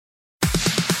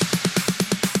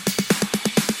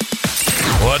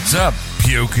What's up,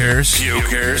 pukers?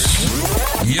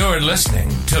 You're listening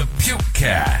to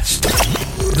Pukecast,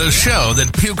 the show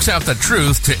that pukes out the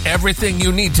truth to everything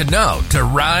you need to know to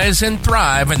rise and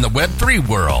thrive in the Web3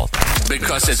 world.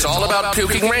 Because it's all about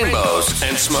puking rainbows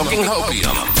and smoking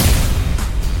hopium.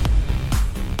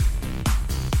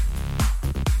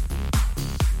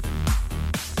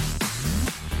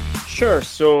 Sure.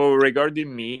 So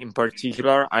regarding me in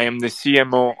particular, I am the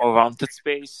CMO of Haunted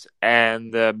Space,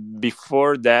 and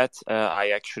before that,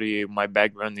 my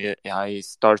background, I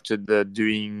started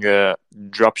doing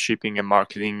dropshipping and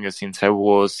marketing since I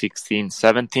was 16,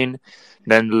 17.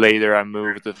 Then later I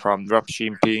moved from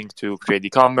dropshipping to create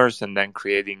e-commerce and then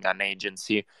creating an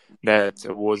agency that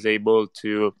was able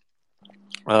to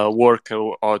work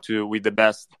with the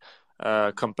best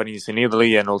companies in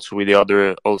Italy, and also with the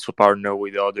other, also partner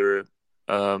with other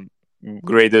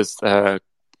greatest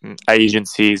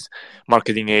agencies,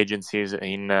 marketing agencies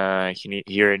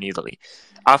here in Italy.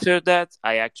 After that,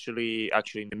 I actually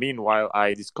in the meanwhile,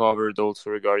 I discovered also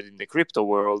regarding the crypto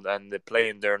world and the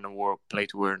play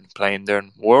to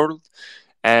earn world.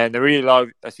 And I really love,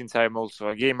 since I'm also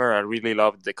a gamer, I really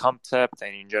love the concept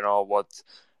and in general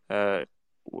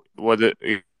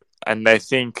and I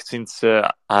think since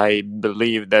I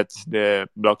believe that the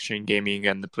blockchain gaming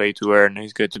and the play to earn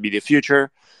is going to be the future,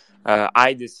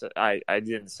 I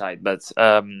didn't decide, but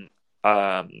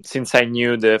since I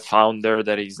knew the founder,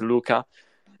 that is Luca,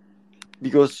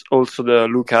 because also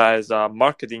Luca has a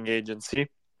marketing agency.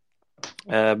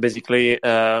 Basically,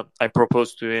 I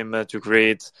proposed to him to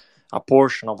create a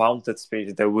portion of Haunted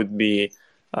Space that would be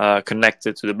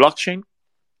connected to the blockchain,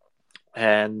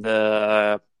 and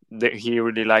he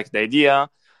really liked the idea,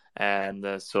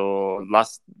 and so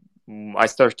I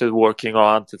started working on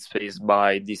Haunted Space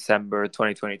by December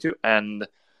 2022, and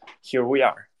here we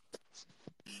are.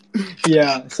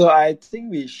 Yeah, so I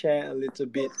think we share a little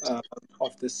bit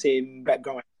of the same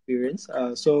background experience.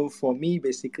 So for me,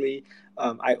 basically,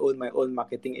 I own my own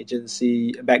marketing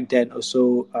agency back then.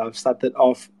 Also, started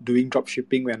off doing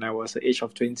dropshipping when I was the age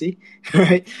of 20,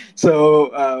 right?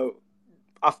 So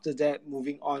after that,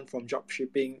 moving on from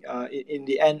dropshipping, in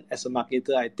the end, as a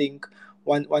marketer, I think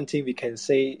one thing we can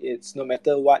say is no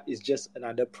matter what, it's just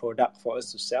another product for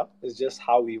us to sell. It's just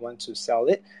how we want to sell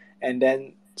it. And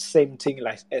then same thing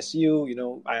like as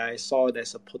I saw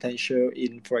there's a potential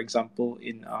in, for example,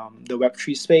 in the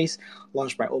Web3 space,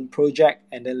 launch my own project,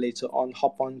 and then later on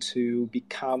hop on to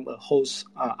become a host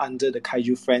under the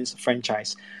Kaiju Friends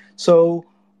franchise. So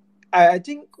I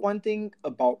think one thing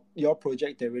about your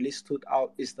project that really stood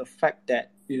out is the fact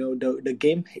that the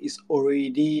game is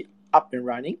already up and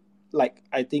running, like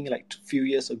I think like a few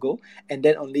years ago, and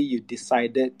then only you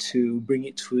decided to bring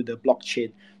it to the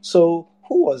blockchain. So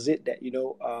who was it that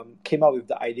came up with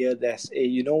the idea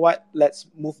that let's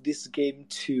move this game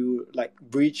to like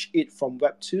bridge it from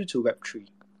Web2 to Web3?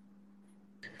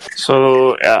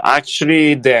 So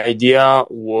actually, the idea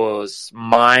was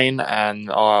mine and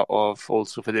of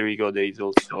also Federico. That is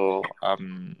also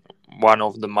one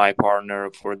of my partner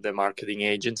for the marketing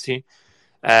agency,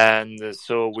 and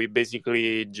so we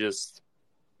basically just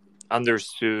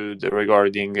understood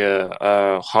regarding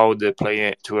how the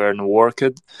play to earn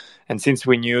worked, and since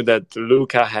we knew that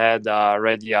Luca had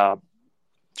already a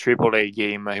AAA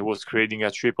game, he was creating a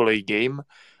AAA game.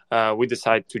 We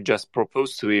decided to just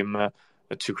propose to him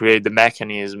to create the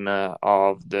mechanism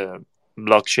of the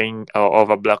blockchain of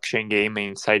a blockchain game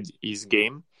inside his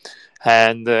game,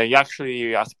 and he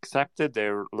actually accepted. They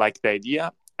liked the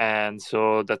idea, and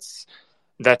so that's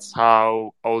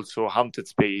how also Haunted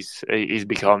Space is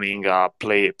becoming a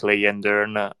play and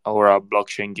earn or a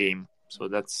blockchain game. So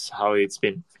that's how it's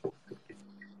been.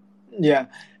 Yeah.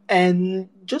 And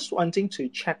just wanting to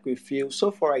check with you. So,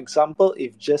 for example,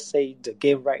 if just say the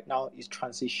game right now is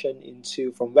transitioned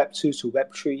into from Web2 to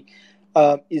Web3,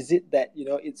 is it that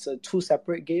it's a two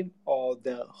separate game, or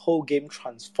the whole game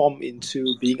transform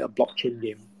into being a blockchain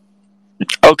game?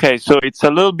 Okay, so it's a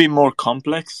little bit more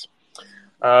complex.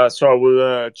 So I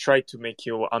will try to make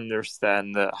you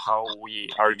understand how we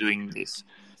are doing this.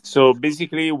 So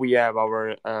basically, we have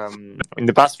our in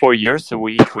the past 4 years,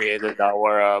 we created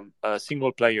our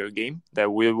single player game that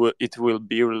it will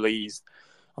be released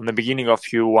on the beginning of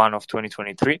Q1 of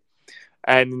 2023.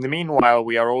 And in the meanwhile,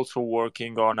 we are also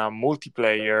working on a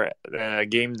multiplayer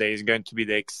game that is going to be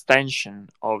the extension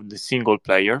of the single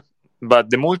player. But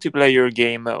the multiplayer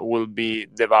game will be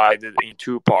divided in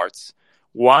two parts.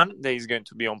 One that is going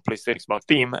to be on PlayStation Xbox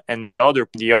Team, and the other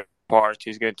part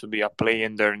is going to be a play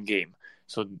and earn game.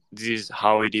 So this is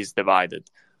how it is divided.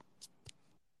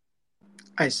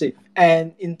 I see.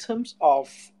 And in terms of,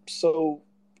 so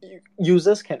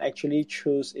users can actually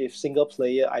choose. If single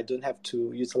player, I don't have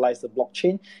to utilize the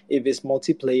blockchain. If it's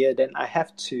multiplayer, then I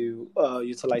have to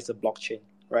utilize the blockchain,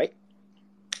 right?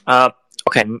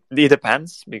 Okay, it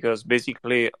depends, because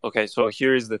basically, okay, so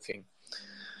here is the thing.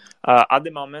 At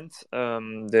the moment,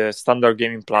 the standard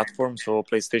gaming platform, so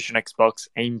PlayStation, Xbox,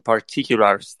 and in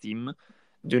particular Steam,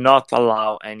 do not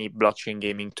allow any blockchain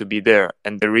gaming to be there.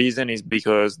 And the reason is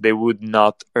because they would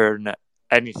not earn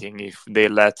anything if they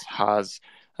let us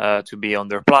to be on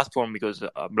their platform, because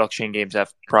blockchain games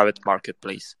have private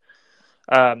marketplace.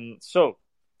 So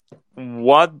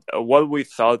what we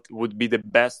thought would be the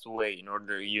best way in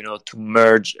order, to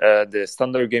merge the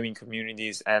standard gaming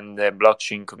communities and the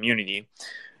blockchain community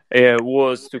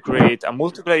was to create a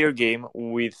multiplayer game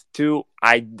with two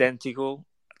identical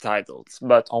titles.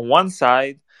 But on one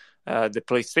side, the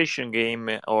PlayStation game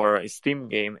or a Steam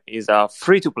game is a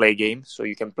free-to-play game, so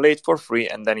you can play it for free,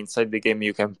 and then inside the game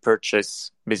you can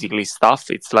purchase basically stuff.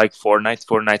 It's like Fortnite.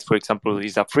 Fortnite, for example,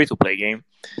 is a free-to-play game.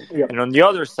 Yep. And on the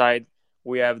other side,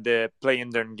 we have the play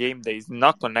and earn game that is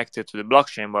not connected to the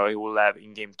blockchain, but it will have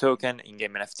in-game token,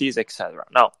 in-game NFTs, etc.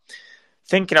 Now,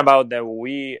 thinking about that,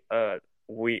 we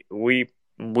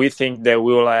think that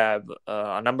we will have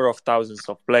a number of thousands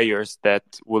of players that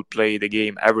will play the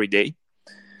game every day.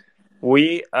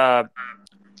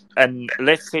 And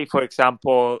let's say, for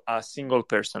example, a single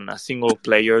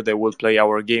player that will play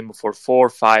our game for 4 or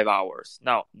 5 hours.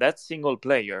 Now, that single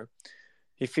player,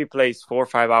 if he plays 4 or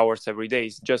 5 hours every day,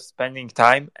 is just spending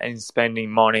time and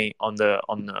spending money on the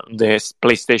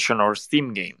PlayStation or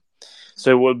Steam game.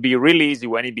 So it will be really easy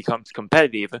when he becomes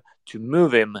competitive to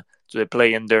move him to the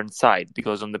play and earn side,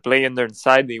 because on the play and earn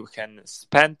side you can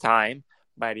spend time,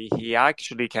 but he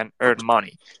actually can earn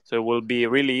money. So it will be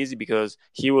really easy because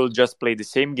he will just play the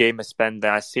same game and spend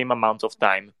the same amount of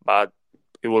time, but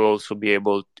he will also be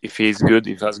able, if he's good,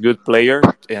 if he's a good player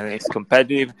and he's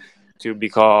competitive, to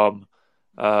become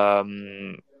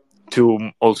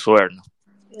to also earn.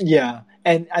 Yeah,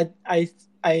 and I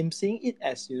am seeing it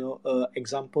as an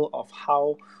example of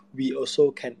how we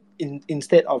also can,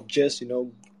 instead of just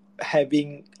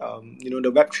having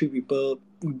the Web3 people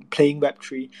playing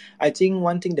Web3. I think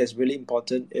one thing that's really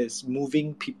important is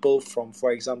moving people from,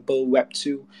 for example,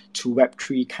 Web2 to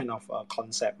Web3 kind of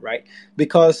concept, right?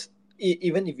 Because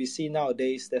even if you see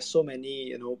nowadays, there's so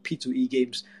many P2E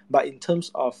games, but in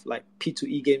terms of like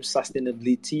P2E game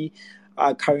sustainability,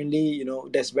 currently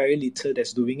there's very little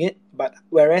that's doing it. But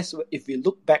whereas if we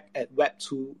look back at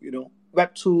Web2,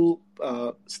 Web2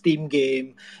 Steam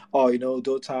game or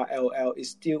Dota LL is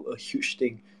still a huge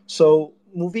thing. So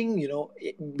moving,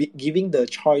 giving the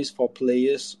choice for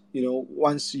players,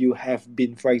 once you have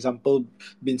been, for example,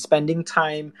 been spending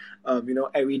time,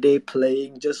 every day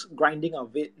playing, just grinding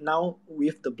of it. Now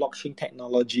with the blockchain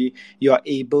technology, you are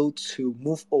able to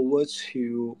move over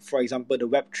to, for example, the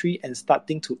Web3 and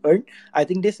starting to earn. I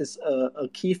think this is a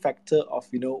key factor of,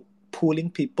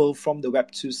 pulling people from the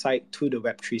Web2 side to the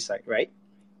Web3 side, right?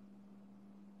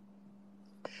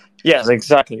 Yes,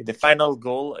 exactly. The final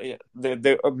goal,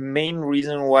 the main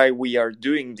reason why we are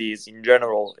doing this in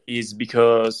general is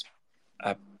because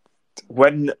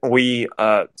when we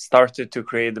started to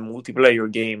create the multiplayer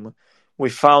game, we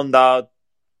found out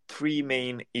three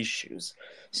main issues.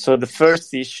 So the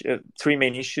first issue, three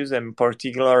main issues, and in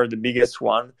particular the biggest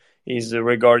one, is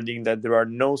regarding that there are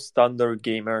no standard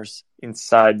gamers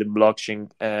inside the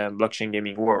blockchain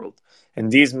gaming world,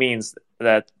 and this means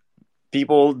that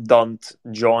people don't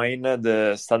join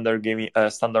the standard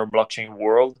blockchain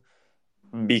world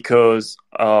because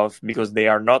they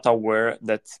are not aware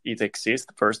that it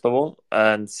exists, first of all,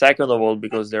 and second of all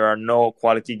because there are no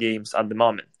quality games at the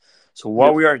moment. So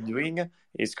what we are doing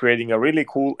is creating a really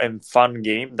cool and fun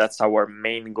game. That's our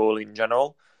main goal in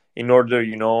general, in order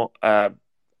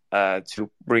to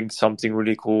bring something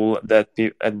really cool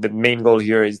and the main goal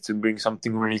here is to bring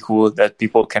something really cool that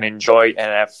people can enjoy and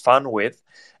have fun with,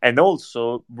 and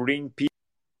also bring people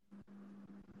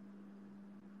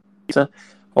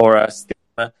or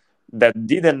that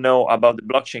didn't know about the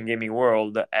blockchain gaming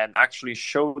world, and actually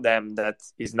show them that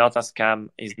it's not a scam,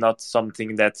 is not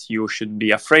something that you should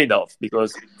be afraid of,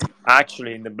 because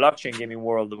actually in the blockchain gaming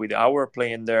world, with our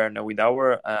play and earn,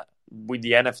 with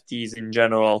the NFTs in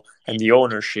general and the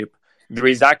ownership, there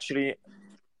is actually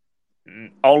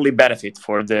only benefit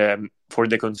for the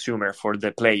consumer, for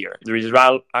the player. There is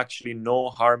actually no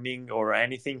harming or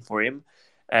anything for him,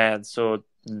 and so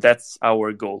that's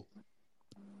our goal.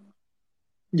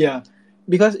 Yeah,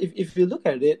 because if you look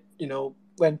at it,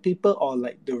 when people are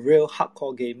like the real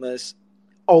hardcore gamers,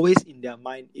 always in their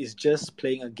mind is just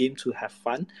playing a game to have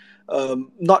fun,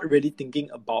 not really thinking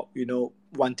about,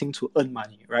 wanting to earn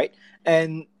money, right?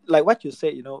 And like what you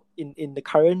said, in the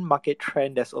current market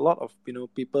trend, there's a lot of,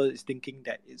 people is thinking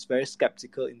that it's very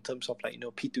skeptical in terms of like,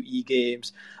 P2E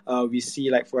games. We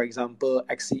see like, for example,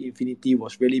 Axie Infinity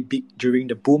was really big during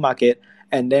the bull market.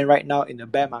 And then right now in the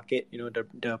bear market,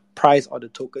 the price or the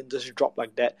token just dropped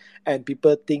like that. And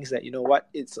people think that,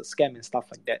 it's a scam and stuff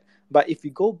like that. But if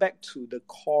you go back to the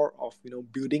core of,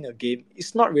 building a game,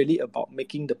 it's not really about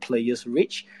making the players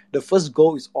rich. The first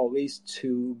goal is always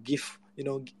to give,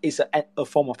 it's a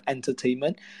form of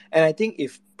entertainment. And I think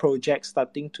if projects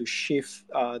starting to shift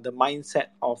the mindset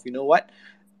of,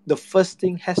 the first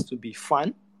thing has to be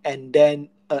fun, and then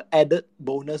added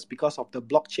bonus because of the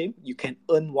blockchain, you can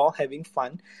earn while having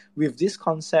fun. With this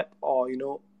concept or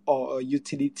a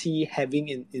utility having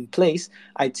in place,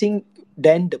 I think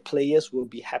then the players will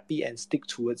be happy and stick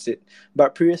towards it.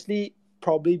 But previously,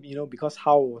 probably because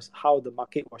how the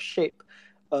market was shaped,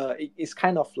 it's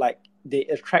kind of like they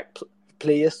attract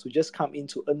players to just come in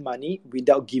to earn money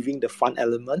without giving the fun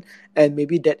element. And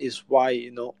maybe that is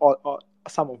why or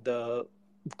some of the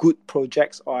good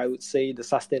projects, or I would say the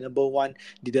sustainable one,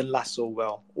 didn't last so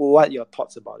well. What are your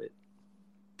thoughts about it?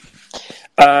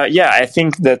 I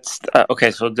think that's okay.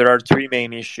 So there are three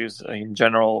main issues in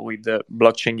general with the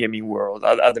blockchain gaming world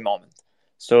at the moment.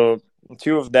 So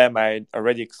two of them I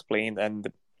already explained,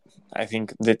 and I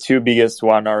think the two biggest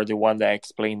one are the one that I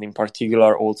explained, in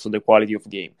particular also the quality of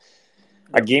game.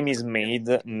 A game is made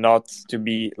not to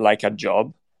be like a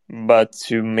job, but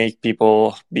to make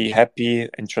people be happy,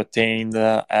 entertained.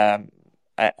 A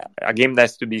game that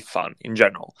has to be fun in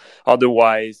general.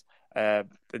 Otherwise,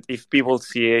 if people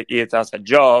see it as a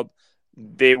job,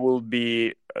 they will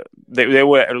be they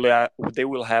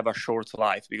will have a short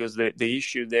life, because the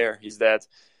issue there is that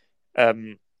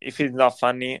if it's not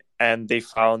funny and they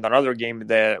found another game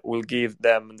that will give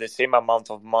them the same amount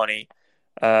of money,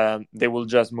 they will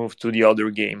just move to the other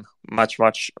game much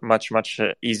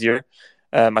easier,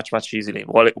 much easily.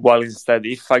 While instead,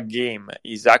 if a game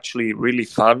is actually really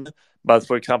fun, but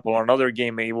for example, another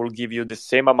game it will give you the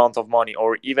same amount of money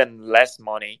or even less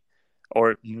money,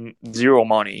 or zero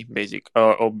money,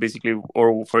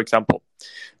 or for example,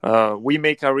 we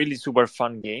make a really super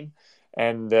fun game,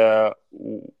 and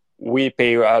we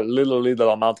pay a little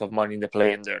amount of money in the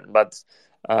play and earn. But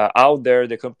out there,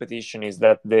 the competition is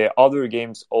that the other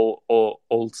games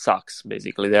all sucks.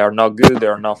 Basically, they are not good, they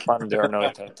are not fun, they are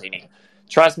not entertaining.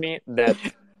 Trust me that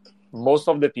most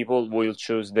of the people will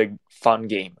choose the fun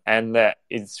game, and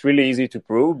it's really easy to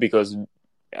prove, because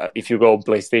if you go on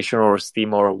PlayStation or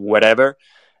Steam or whatever,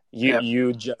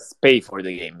 you just pay for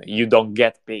the game. You don't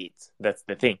get paid. That's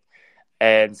the thing.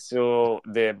 And so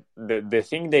the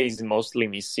thing that is mostly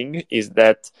missing is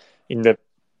that in the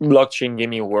blockchain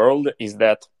gaming world is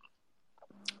that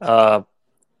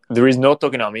there is no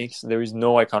tokenomics, there is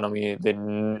no economy,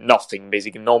 nothing,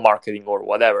 basically no marketing or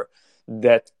whatever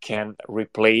that can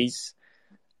replace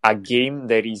a game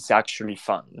that is actually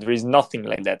fun. There is nothing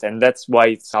like that, and that's why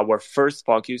it's our first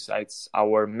focus. It's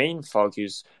our main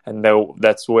focus, and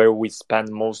that's where we spend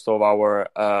most of our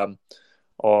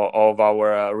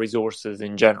resources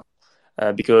in general.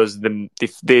 Because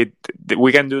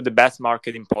we can do the best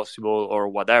marketing possible or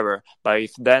whatever, but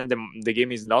if then the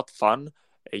game is not fun,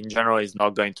 in general, it's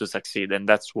not going to succeed, and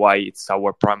that's why it's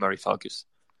our primary focus.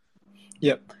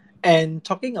 Yep. And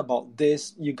talking about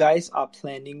this, you guys are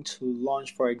planning to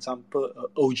launch, for example,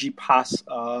 OG Pass,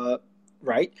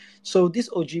 right? So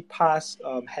this OG Pass,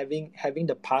 having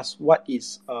the pass, what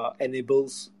is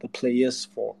enables the players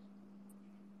for?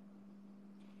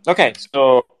 Okay,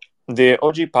 so the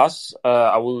OG Pass,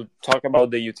 I will talk about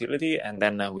the utility, and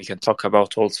then we can talk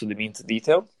about also the mint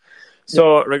detail.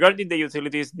 So regarding the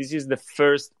utilities, this is the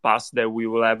first pass that we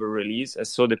will ever release.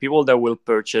 So the people that will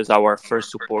purchase our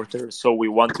first supporters, so we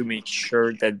want to make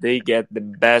sure that they get the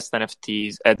best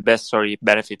NFTs at best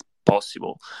benefit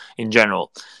possible in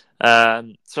general.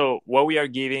 So what we are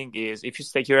giving is, if you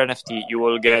stake your NFT, you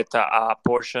will get a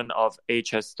portion of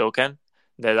HS token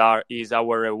that is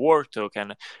our reward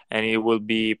token, and it will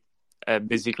be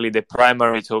basically the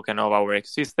primary token of our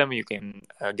ecosystem. You can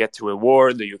get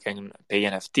reward, you can pay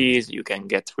NFTs, you can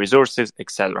get resources,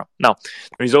 etc. Now,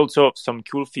 there is also some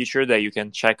cool feature that you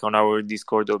can check on our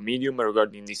Discord or Medium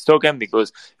regarding this token, because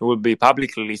it will be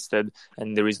publicly listed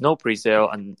and there is no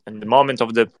pre-sale. And the moment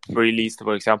of the pre-list,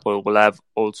 for example, we'll have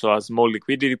also a small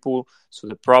liquidity pool. So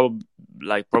the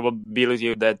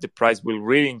probability that the price will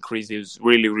really increase is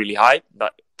really high.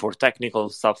 But for technical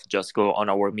stuff, just go on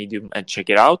our Medium and check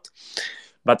it out.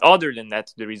 But other than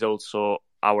that, there is also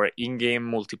our in-game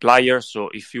multiplier. So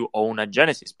if you own a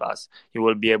Genesis Pass, you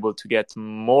will be able to get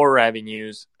more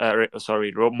revenues,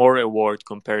 more reward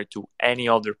compared to any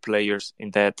other players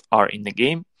that are in the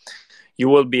game. You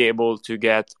will be able to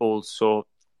get also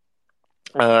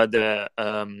the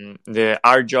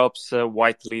R jobs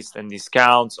whitelist and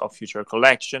discounts of future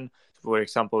collection. For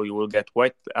example, you will get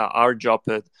R job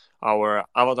our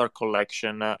avatar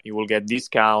collection. You will get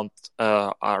discount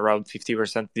around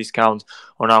 50% discount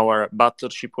on our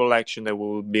battleship collection that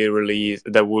will be released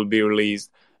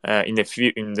in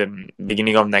the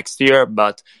beginning of next year.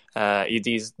 But it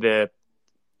is the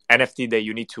NFT that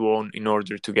you need to own in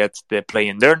order to get the play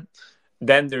and earn.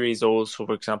 Then there is also,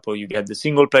 for example, you get the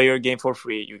single player game for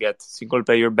free. You get single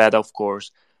player beta, of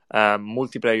course,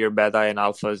 multiplayer beta and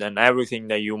alphas, and everything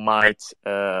that you might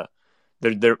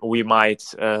we might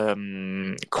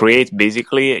create.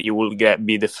 Basically, you will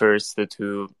be the first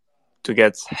to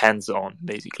get hands on,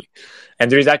 basically.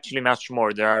 And there is actually much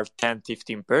more. There are 10,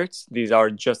 15 perks. These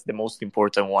are just the most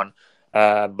important one.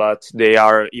 But they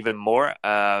are even more.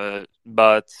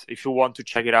 But if you want to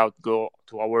check it out, go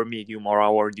to our Medium or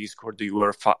our Discord.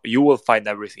 You will find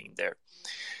everything there.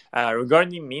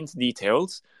 Regarding mint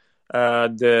details,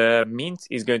 the mint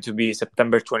is going to be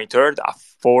September 23rd at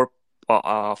 4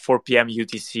 p.m.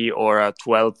 UTC or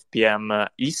 12 p.m.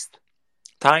 East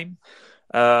time.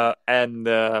 And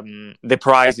the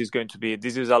price is going to be,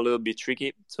 this is a little bit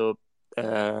tricky. So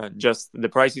just the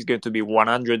price is going to be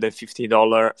 $150,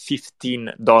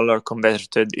 $15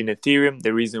 converted in Ethereum.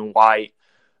 The reason why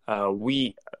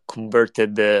we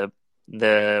converted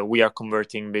we are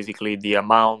converting basically the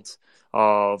amount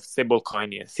of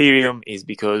stablecoin in Ethereum is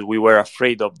because we were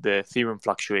afraid of the Ethereum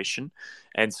fluctuation.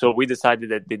 And so we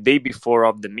decided that the day before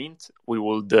of the mint, we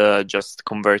would just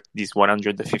convert this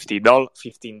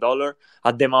 $115.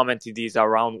 At the moment, it is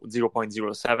around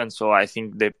 0.07. So I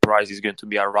think the price is going to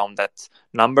be around that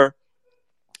number.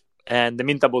 And the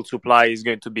mintable supply is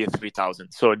going to be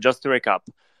 3,000. So just to recap,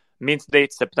 mint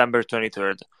date September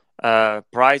 23rd.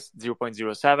 Price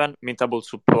 0.07, mintable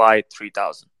supply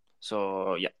 3,000.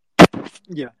 So yeah.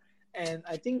 Yeah. And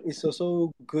I think it's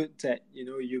also good that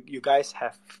you guys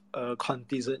have a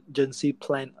contingency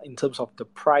plan in terms of the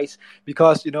price,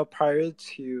 because prior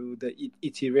to the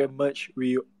Ethereum merge,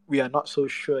 we are not so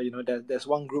sure. There's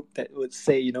one group that would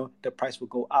say the price will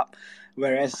go up,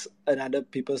 whereas another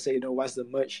people say once the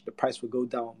merge the price will go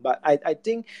down. But I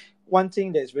think one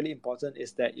thing that's really important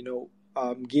is that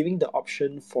giving the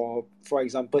option for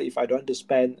example, if I don't want to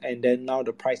spend and then now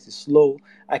the price is low,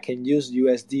 I can use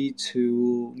USD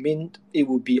to mint. It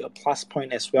would be a plus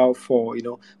point as well for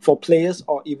for players,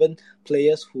 or even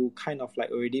players who kind of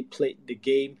like already played the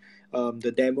game,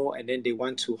 the demo, and then they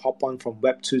want to hop on from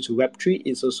Web2 to Web3.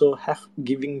 It's also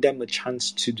giving them a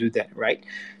chance to do that, right?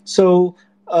 So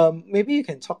maybe you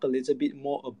can talk a little bit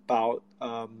more about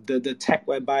the tech,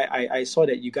 whereby I saw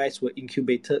that you guys were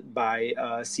incubated by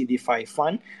CD5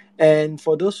 Fund. And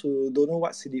for those who don't know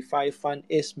what CD5 Fund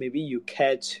is, maybe you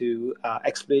care to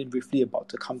explain briefly about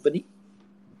the company?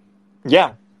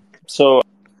 Yeah. So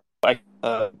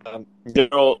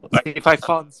general CD5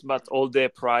 funds, but all the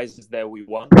prizes that we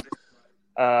won.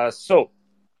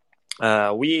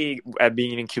 We are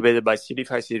being incubated by CD5.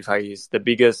 CD5 is the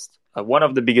biggest, one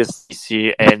of the biggest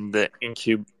VC and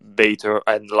incubator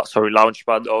and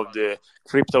launchpad of the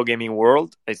crypto gaming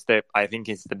world. I think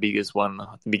it's the biggest one,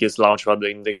 the biggest launchpad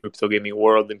in the crypto gaming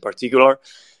world in particular.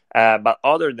 But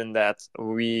other than that,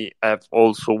 we have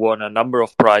also won a number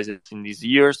of prizes in these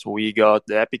years. We got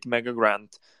the Epic Mega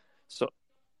Grant. So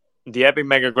the Epic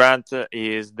Mega Grant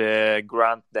is the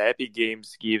grant the Epic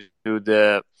Games gives to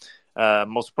the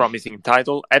most promising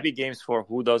title. Epic Games, for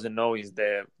who doesn't know, is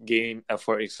the game,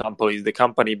 for example, is the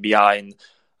company behind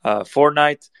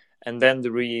Fortnite. And then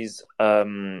there is,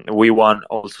 we won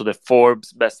also the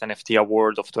Forbes Best NFT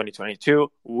Award of 2022.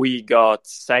 We got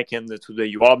second to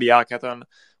the Huobi Hackathon.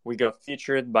 We got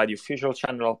featured by the official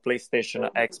channel of PlayStation,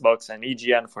 Xbox, and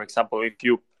EGN. For example, if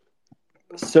you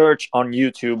search on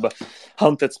YouTube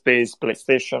Haunted Space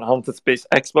PlayStation, Haunted Space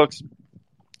Xbox,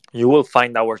 you will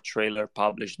find our trailer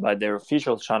published by their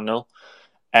official channel.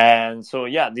 And so,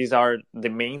 yeah, these are the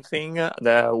main thing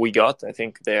that we got. I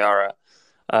think they are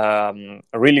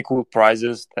really cool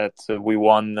prizes that we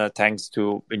won thanks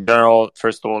to, in general,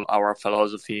 first of all, our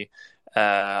philosophy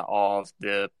of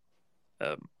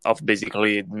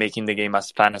basically making the game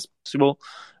as fun as possible,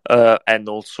 and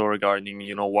also regarding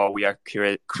what we have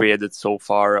created so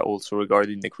far, also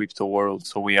regarding the crypto world.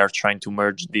 So we are trying to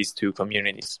merge these two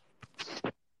communities.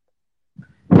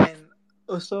 And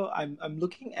also, I'm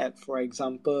looking at, for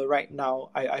example, right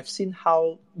now, I've seen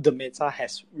how the meta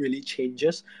has really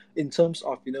changes in terms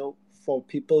of, for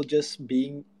people just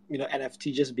being,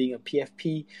 NFT just being a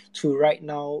PFP, to right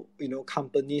now,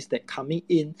 companies that coming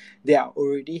in, they are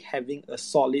already having a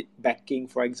solid backing.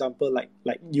 For example, like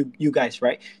you guys,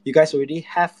 right? You guys already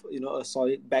have, a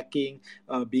solid backing,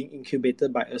 being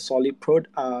incubated by a solid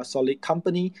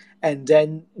company, and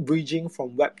then bridging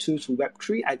from Web 2 to Web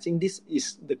 3. I think this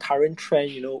is the current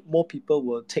trend. More people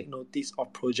will take notice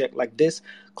of project like this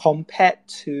compared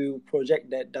to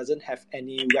project that doesn't have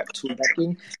any Web 2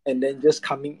 backing and then just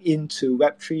coming into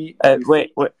Web 3.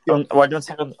 Wait, 1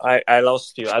 second. I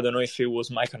lost you. I don't know if it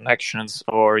was my connections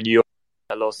or you.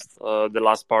 I lost the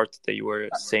last part that you were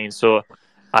saying. So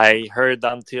I heard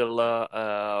until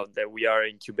that we are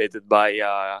incubated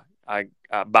by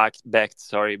backed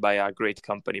by a great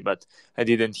company, but I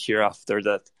didn't hear after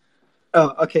that.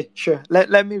 Oh, okay, sure.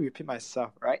 Let me repeat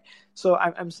myself, right? So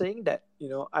I'm saying that,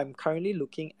 I'm currently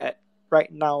looking at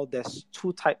right now there's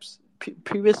two types.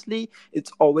 Previously,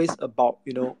 it's always about,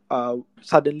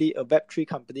 suddenly a Web 3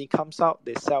 company comes out,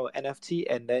 they sell an NFT,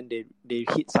 and then they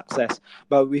hit success.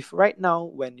 But with right now,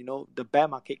 when, the bear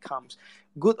market comes,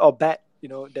 good or bad,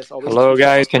 there's always Hello, two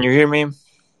guys. sides. Can you hear me?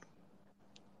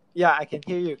 Yeah, I can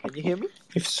hear you. Can you hear me?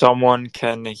 If someone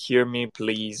can hear me,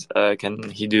 please,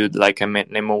 can he do like an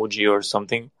emoji or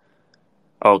something?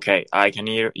 Okay, I can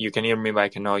hear you. Can hear me, but I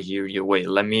cannot hear you. Wait,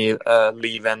 let me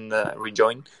leave and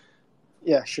rejoin.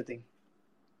 Yeah, sure thing.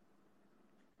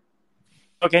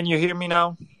 Oh, can you hear me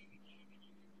now?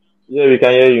 Yeah, we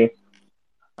can hear you.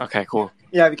 Okay, cool.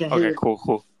 Yeah, we can hear Okay, you.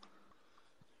 cool.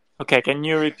 Okay, can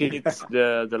you repeat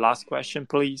the last question,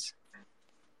 please?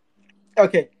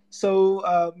 Okay,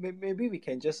 so maybe we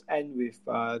can just end with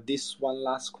this one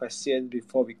last question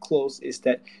before we close. Is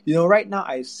that, right now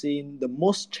I've seen the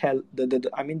most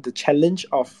the challenge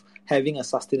of having a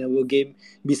sustainable game,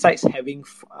 besides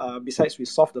besides we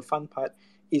solve the fun part,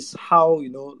 is how,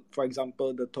 for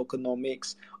example, the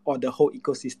tokenomics or the whole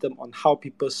ecosystem on how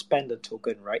people spend the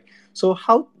token, right? So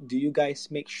how do you guys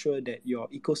make sure that your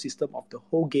ecosystem of the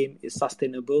whole game is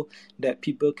sustainable, that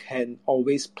people can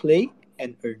always play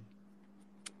and earn?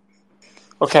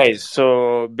 Okay,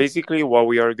 so basically what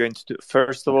we are going to do,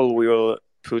 first of all, we will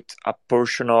put a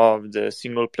portion of the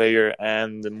single player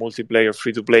and the multiplayer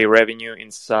free-to-play revenue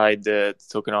inside the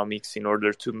tokenomics in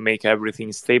order to make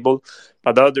everything stable.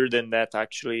 But other than that,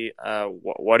 actually,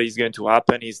 what is going to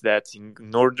happen is that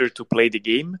in order to play the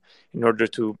game, in order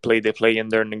to play the play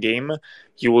and earn the game,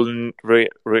 you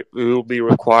will be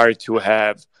required to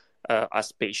have a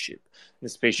spaceship. The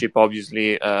spaceship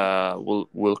obviously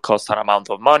will cost an amount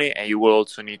of money, and you will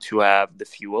also need to have the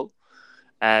fuel.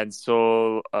 And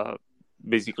so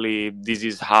basically, this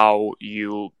is how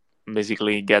you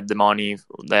basically get the money,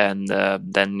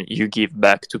 then you give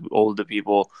back to all the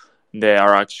people that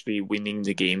are actually winning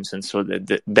the games, and so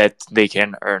that they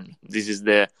can earn. This is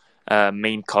the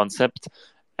main concept.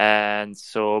 And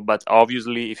so, but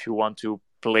obviously, if you want to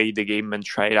play the game and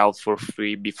try it out for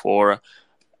free before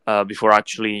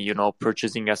actually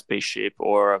purchasing a spaceship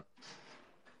or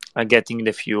getting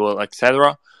the fuel,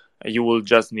 etc., you will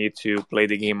just need to play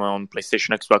the game on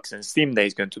PlayStation, Xbox, and Steam. That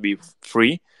is going to be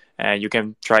free, and you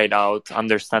can try it out,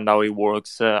 understand how it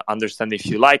works, understand if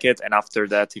you like it, and after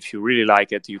that, if you really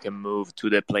like it, you can move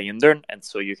to the play and earn, and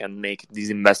so you can make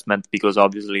this investment because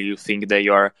obviously you think that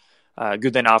you are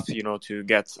good enough to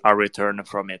get a return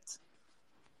from it.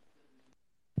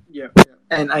 Yeah.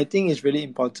 And I think it's really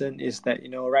important is that,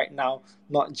 right now,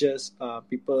 not just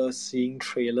people seeing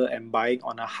trailer and buying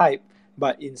on a hype,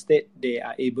 but instead they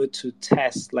are able to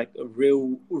test like a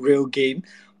real game,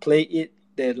 play it,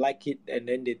 they like it, and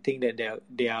then they think that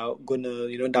they are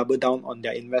gonna double down on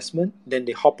their investment. Then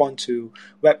they hop on to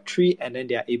Web 3, and then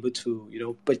they are able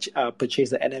to purchase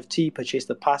the NFT, purchase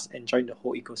the pass, and join the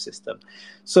whole ecosystem.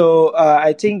 So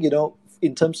I think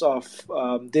in terms of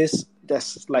this,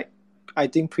 there's like, I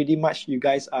think pretty much you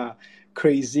guys are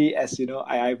crazy, as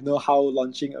I know how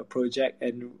launching a project,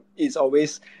 and it's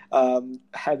always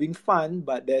having fun,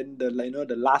 but then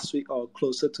the last week or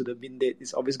closer to the mint date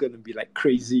is always going to be like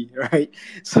crazy, right?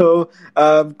 So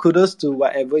kudos to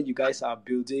whatever you guys are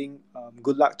building.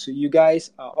 Good luck to you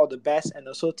guys, all the best, and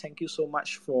also thank you so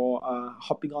much for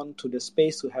hopping on to the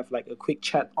space to have like a quick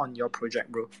chat on your project,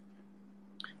 bro.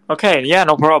 Okay, yeah,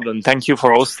 no problem. Thank you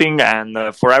for hosting,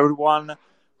 and for everyone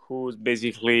who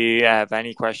basically have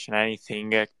any question,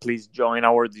 anything, please join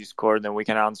our Discord, and we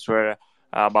can answer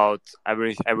about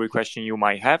every question you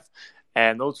might have.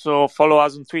 And also follow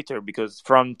us on Twitter, because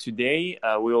from today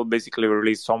we will basically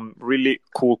release some really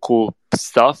cool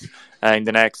stuff in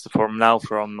the next from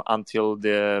until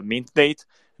the mint date.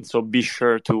 And so be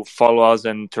sure to follow us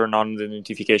and turn on the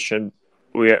notification.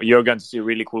 You're going to see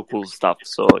really cool stuff.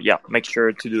 So yeah, make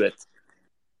sure to do it.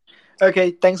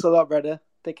 Okay, thanks a lot, brother.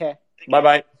 Take care.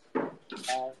 Bye-bye.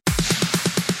 Bye.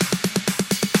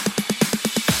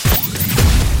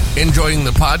 Enjoying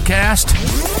the podcast?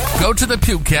 Go to the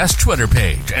PukeCast Twitter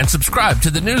page and subscribe to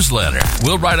the newsletter.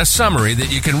 We'll write a summary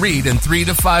that you can read in 3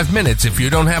 to 5 minutes if you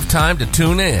don't have time to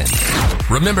tune in.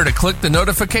 Remember to click the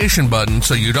notification button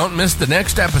so you don't miss the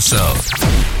next episode.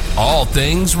 All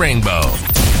things rainbow.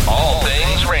 All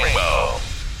things rainbow.